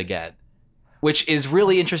use again, which is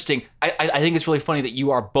really interesting. I think it's really funny that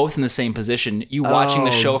you are both in the same position, you watching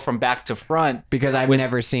the show from back to front. Because I've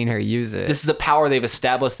never seen her use it. This is a power they've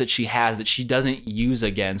established that she has that she doesn't use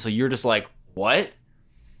again. So you're just like, what?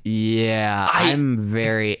 Yeah, I'm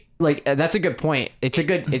very... Like, that's a good point.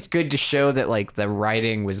 It's good to show that like the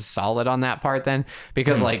writing was solid on that part then,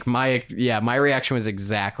 because like my reaction was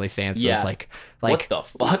exactly Sansa's. Yeah. Like what the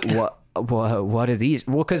fuck? What are these?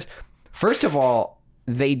 Well, because first of all,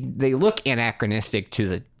 they look anachronistic to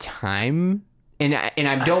the time, and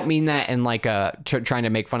I don't mean that in like trying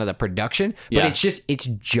to make fun of the production, but it's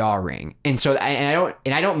jarring, and so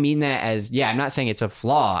I don't mean that as I'm not saying it's a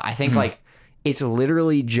flaw. I think like it's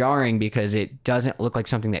literally jarring because it doesn't look like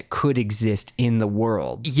something that could exist in the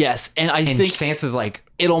world. Yes, and I think Sansa's like,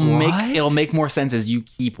 it'll make more sense as you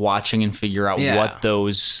keep watching and figure out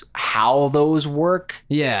how those work.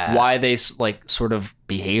 Yeah, why they like sort of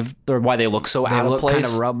behave, or why they look so out of place. Kind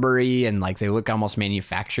of rubbery, and like they look almost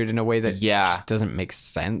manufactured in a way that just doesn't make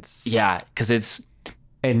sense. Yeah, because it's.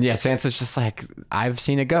 And Sansa's just like, I've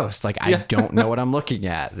seen a ghost. Like, I don't know what I'm looking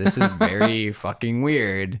at. This is very fucking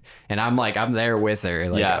weird. And I'm like, I'm there with her.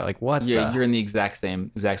 Like, like what? You're in the exact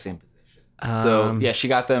same position. So she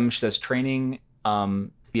got them. She says training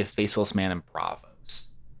to be a faceless man in Bravos.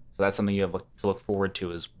 So that's something you have to look forward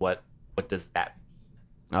to. Is what does that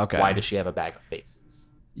mean? Okay. Why does she have a bag of faces?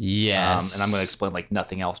 Yes. And I'm going to explain like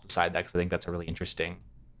nothing else beside that because I think that's a really interesting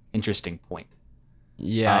point.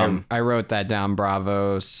 Yeah, I wrote that down.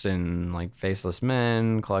 Braavos and like faceless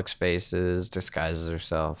men, collects faces, disguises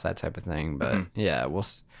herself, that type of thing. But yeah, we'll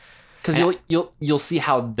because you'll see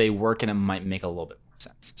how they work and it might make a little bit more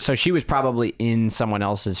sense. So she was probably in someone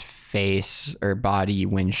else's face or body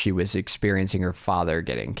when she was experiencing her father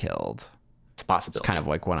getting killed. It's a possibility. It's kind of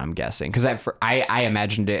like what I'm guessing because I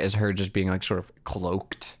imagined it as her just being like sort of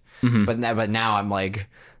cloaked, but now I'm like,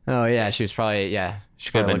 oh yeah, she was probably she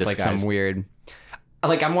could have looked like some weird.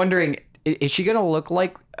 Like I'm wondering, is she gonna look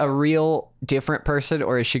like a real different person,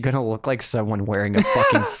 or is she gonna look like someone wearing a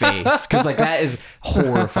fucking face? Because like that is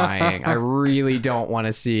horrifying. I really don't want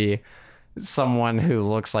to see someone who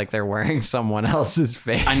looks like they're wearing someone else's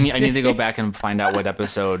face. I need to go back and find out what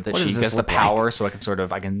episode that she gets the power, so I can sort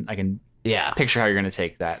of I can picture how you're gonna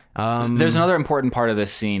take that. There's another important part of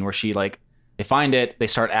this scene where she like. They find it, they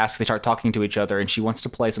start talking to each other, and she wants to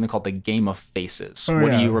play something called the Game of Faces.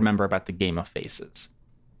 What do you remember about the Game of Faces?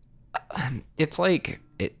 It's like,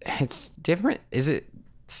 it's different. Is it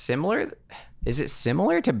similar? Is it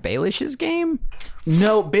similar to Baelish's game?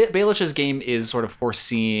 No, Baelish's game is sort of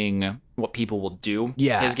foreseeing what people will do.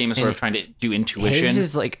 Yeah. His game is sort of trying to do intuition.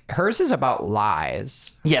 Hers is about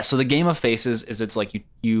lies. Yeah, so the Game of Faces is it's like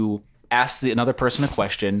you ask another person a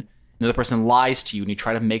question, another person lies to you, and you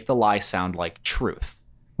try to make the lie sound like truth.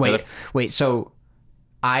 Wait. So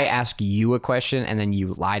I ask you a question, and then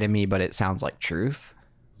you lie to me, but it sounds like truth?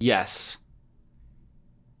 Yes.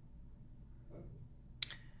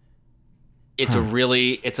 It's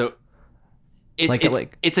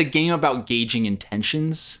it's a game about gauging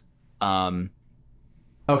intentions.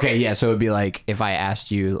 Okay, yeah. So it'd be like if I asked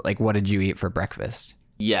you, like, what did you eat for breakfast?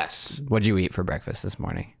 Yes. What did you eat for breakfast this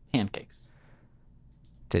morning? Pancakes.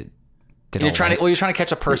 You're trying to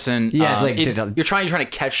catch a person. Yeah, it's like you're trying to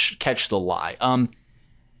catch the lie.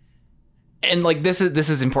 And like this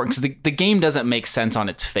is important because the game doesn't make sense on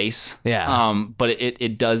its face. Yeah. But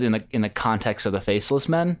it does in the context of the faceless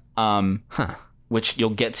men. Which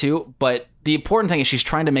you'll get to. But the important thing is she's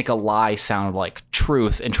trying to make a lie sound like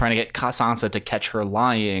truth and trying to get Sansa to catch her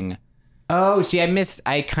lying. Oh, see,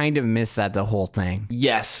 I kind of missed that the whole thing.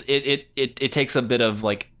 Yes, it takes a bit of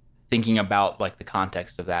like thinking about like the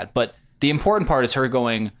context of that, but. The important part is her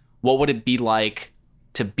going, what would it be like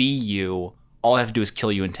to be you? All I have to do is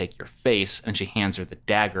kill you and take your face. And she hands her the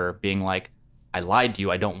dagger, being like, I lied to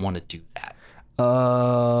you. I don't want to do that.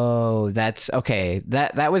 Oh, that's okay.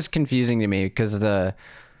 That was confusing to me because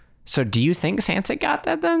so do you think Sansa got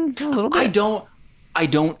that then? A little bit? I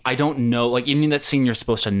don't know. Like, in that scene, you're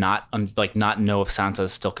supposed to not know if Sansa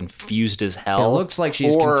is still confused as hell. It looks like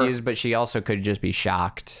she's confused, but she also could just be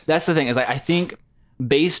shocked. That's the thing is I think...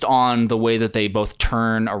 based on the way that they both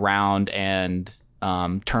turn around and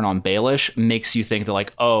turn on Baelish, makes you think that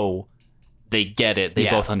like, oh, they get it. They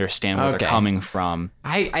both understand where they're coming from.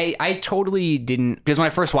 I totally didn't because when I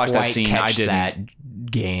first watched that scene, I didn't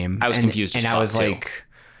that game. I was confused, and I was like,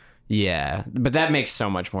 yeah, but that makes so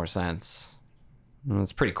much more sense.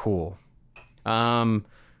 It's pretty cool.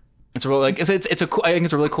 It's really like I think it's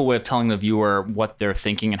a really cool way of telling the viewer what they're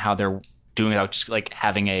thinking and how they're doing it without just like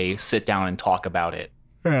having a sit down and talk about it.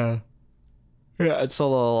 Yeah, it's a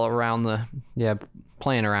little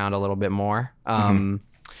playing around a little bit more.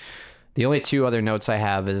 The only two other notes I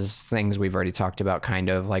have is things we've already talked about, kind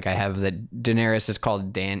of like I have that Daenerys is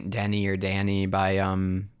called Danny or Danny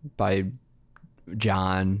by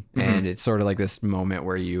John, and it's sort of like this moment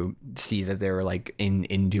where you see that they were like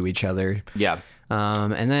into each other. Yeah.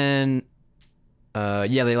 And then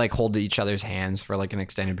they like hold each other's hands for like an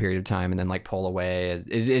extended period of time and then like pull away.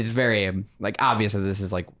 It's very like obviously this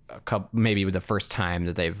is like maybe the first time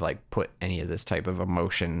that they've like put any of this type of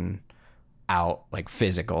emotion out, like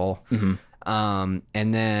physical. And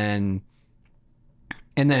then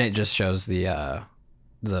it just shows the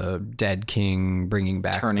dead king bringing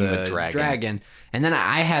back turning the dragon. And then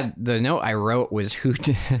I had the note I wrote was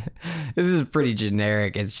this is pretty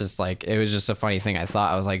generic. It's just like, it was just a funny thing. I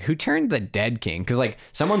thought, I was like, who turned the dead king? Cause like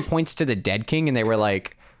someone points to the dead king and they were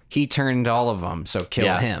like, he turned all of them. So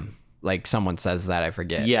kill him. Like someone says that, I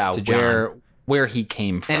forget. Yeah. To where he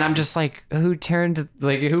came from. And I'm just like, who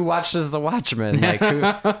watches The Watchmen? Like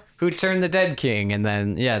who turned the dead king? And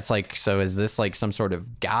then, it's like, so is this like some sort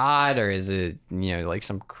of god or is it, like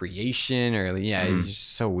some creation or it's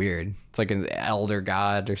just so weird. It's like an elder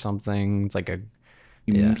god or something. It's like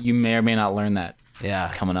you may or may not learn that.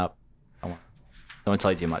 Yeah. Coming up. Don't want to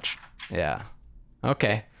tell you too much. Yeah.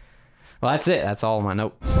 Okay. Well, that's it. That's all my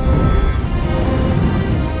notes.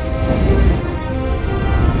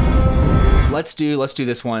 Let's do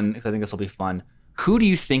this one because I think this will be fun. Who do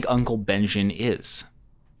you think Uncle Benjen is?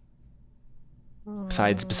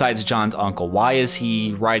 Besides John's uncle, why is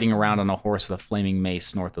he riding around on a horse with a flaming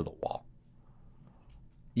mace north of the wall?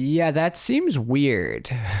 Yeah, that seems weird.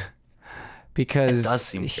 Because it does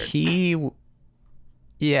seem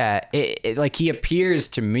weird. Like he appears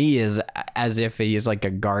to me as if he's like a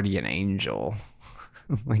guardian angel.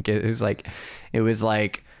 Like it was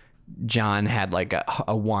like John had like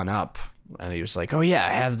a one up, and he was like, oh yeah, I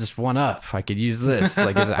have this one up, I could use this.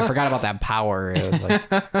 Like I forgot about that power. It was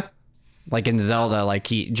like in Zelda, like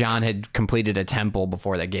John had completed a temple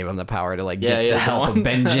before that gave him the power to like get the help of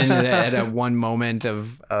Benjen at a one moment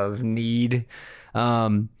of need.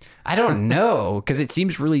 I don't know, because it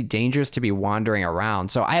seems really dangerous to be wandering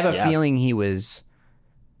around. So I have a feeling he was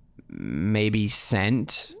maybe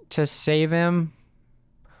sent to save him.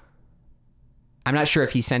 I'm not sure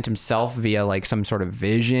if he sent himself via like some sort of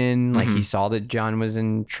vision, like he saw that John was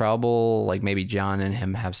in trouble, like maybe John and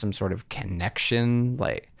him have some sort of connection.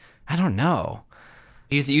 Like, I don't know.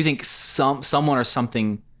 You think someone or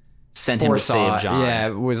something sent him to save John? Yeah,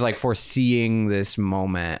 it was like foreseeing this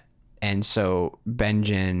moment. And so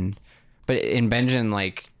Benjen,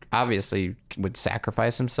 like obviously would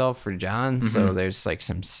sacrifice himself for John. So there's like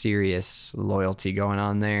some serious loyalty going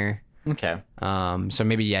on there. Okay. So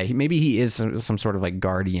maybe he is some sort of like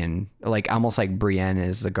guardian, like almost like Brienne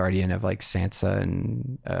is the guardian of like Sansa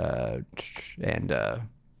and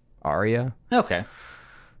Arya. Okay.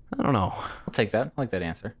 I don't know. I'll take that. I like that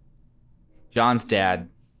answer. John's dad,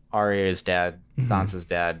 Arya's dad, Sansa's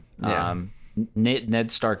dad. Yeah.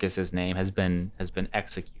 Ned Stark is his name, has been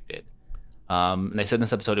executed. And they said in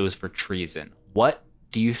this episode it was for treason. What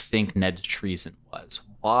do you think Ned's treason was?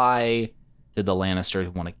 Why did the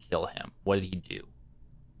Lannisters want to kill him? What did he do?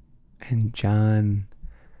 And John.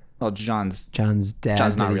 Well, John's dad.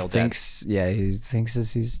 John's not real dad. Yeah, he thinks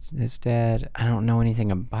he's his dad. I don't know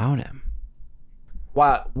anything about him.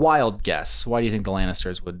 Wild guess. Why do you think the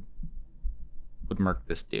Lannisters would murk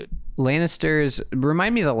this dude? Lannisters,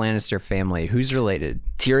 remind me of the Lannister family. Who's related?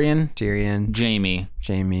 Tyrion, Jaime,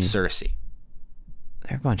 Cersei.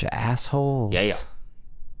 They're a bunch of assholes. Yeah.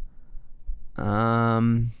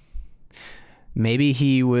 Maybe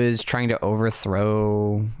he was trying to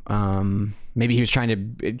overthrow. Maybe he was trying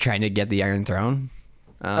to get the Iron Throne.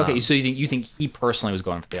 Okay, so you think he personally was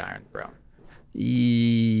going for the Iron Throne?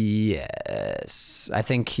 Yes, I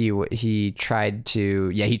think he tried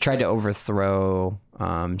to overthrow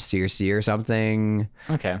Cersei or something.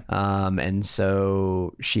 Okay. And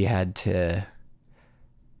so she had to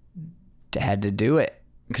do it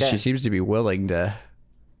because she seems to be willing to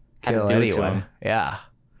kill anyone. Yeah.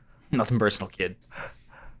 Nothing personal, kid.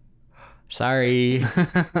 Sorry.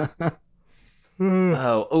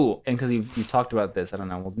 And because you've talked about this, I don't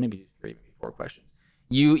know. Well, maybe 3, maybe 4 questions.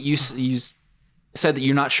 You said that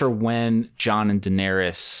you're not sure when Jon and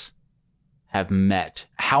Daenerys have met.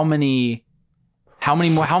 How many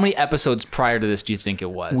episodes prior to this do you think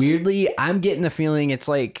it was? Weirdly, I'm getting the feeling it's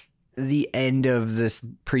like the end of this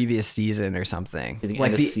previous season or something.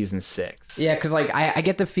 Like season 6. Yeah, because like I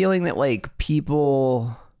get the feeling that like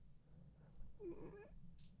people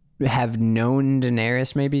have known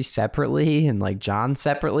Daenerys maybe separately and like Jon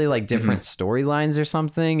separately, like different storylines or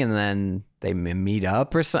something, and then they meet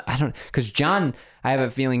up or something. I don't, because Jon, I have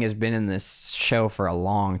a feeling, has been in this show for a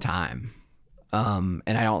long time, and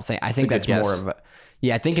I think that's more of a,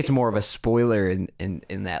 I think it's more of a spoiler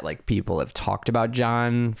in that like people have talked about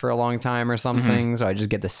Jon for a long time or something. So I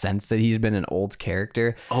just get the sense that he's been an old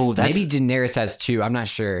character. Oh, maybe Daenerys has too. I'm not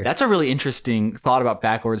sure. That's a really interesting thought about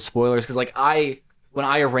backward spoilers, because like when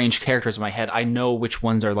I arrange characters in my head, I know which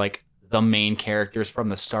ones are like the main characters from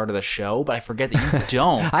the start of the show, but I forget that you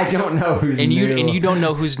don't. I don't know who's new. And you don't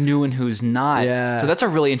know who's new and who's not. Yeah. So that's a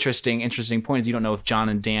really interesting point, is you don't know if Jon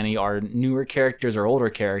and Dany are newer characters or older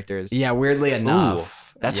characters. Yeah, weirdly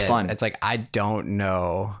enough. Ooh, that's fun. It's like, I don't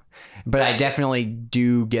know. But I definitely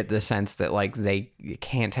do get the sense that like they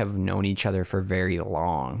can't have known each other for very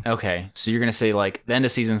long. Okay. So you're going to say like the end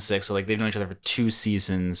of season 6, so like they've known each other for 2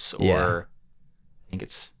 seasons, or I think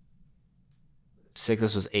it's 6,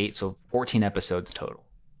 this was 8, so 14 episodes total.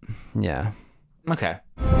 Yeah. Okay.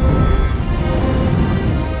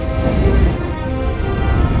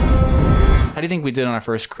 How do you think we did on our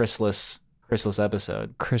first Chrisless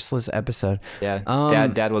episode? Chrisless episode. Yeah.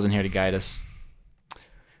 Dad wasn't here to guide us.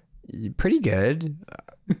 Pretty good.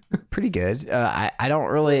 Pretty good. I don't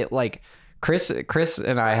really like Chris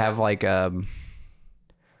and I have like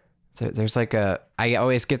there's like I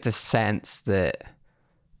always get the sense that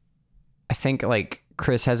I think like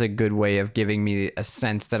Chris has a good way of giving me a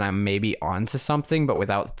sense that I'm maybe onto something, but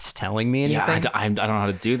without telling me anything. Yeah, I don't know how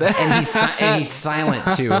to do that. And he's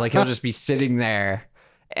silent too. Like he'll just be sitting there,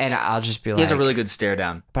 and I'll just be like, he has a really good stare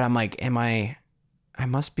down. But I'm like, I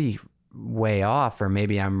must be way off, or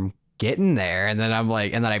maybe I'm getting there. And then I'm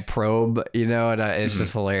like, and then I probe, you know, and it's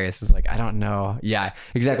just hilarious. It's like, I don't know. Yeah,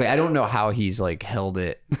 exactly. I don't know how he's like held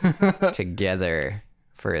it together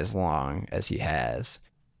for as long as he has.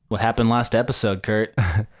 What happened last episode, Kurt?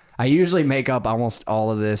 I usually make up almost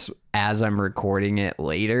all of this as I'm recording it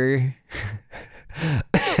later.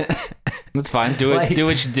 That's fine. Do it. Like, do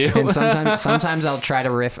what you do. And sometimes I'll try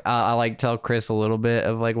to riff. I'll like tell Chris a little bit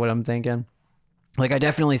of like what I'm thinking. Like I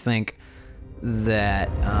definitely think that,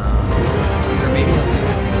 or maybe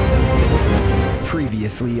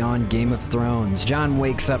previously on Game of Thrones, Jon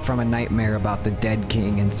wakes up from a nightmare about the dead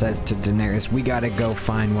king and says to Daenerys, we gotta go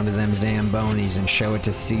find one of them Zambonis and show it to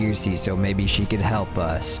Cersei so maybe she could help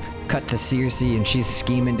us. Cut to Cersei and she's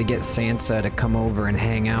scheming to get Sansa to come over and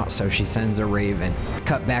hang out, so she sends a raven.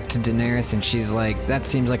 Cut back to Daenerys and she's like, that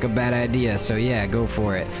seems like a bad idea, so yeah, go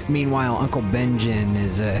for it. Meanwhile, Uncle Benjen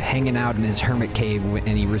is hanging out in his hermit cave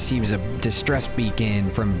and he receives a distress beacon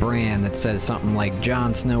from Bran that says something like,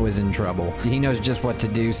 Jon Snow is in trouble. He knows just what to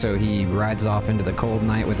do, so he rides off into the cold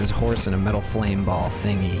night with his horse and a metal flame ball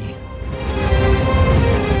thingy.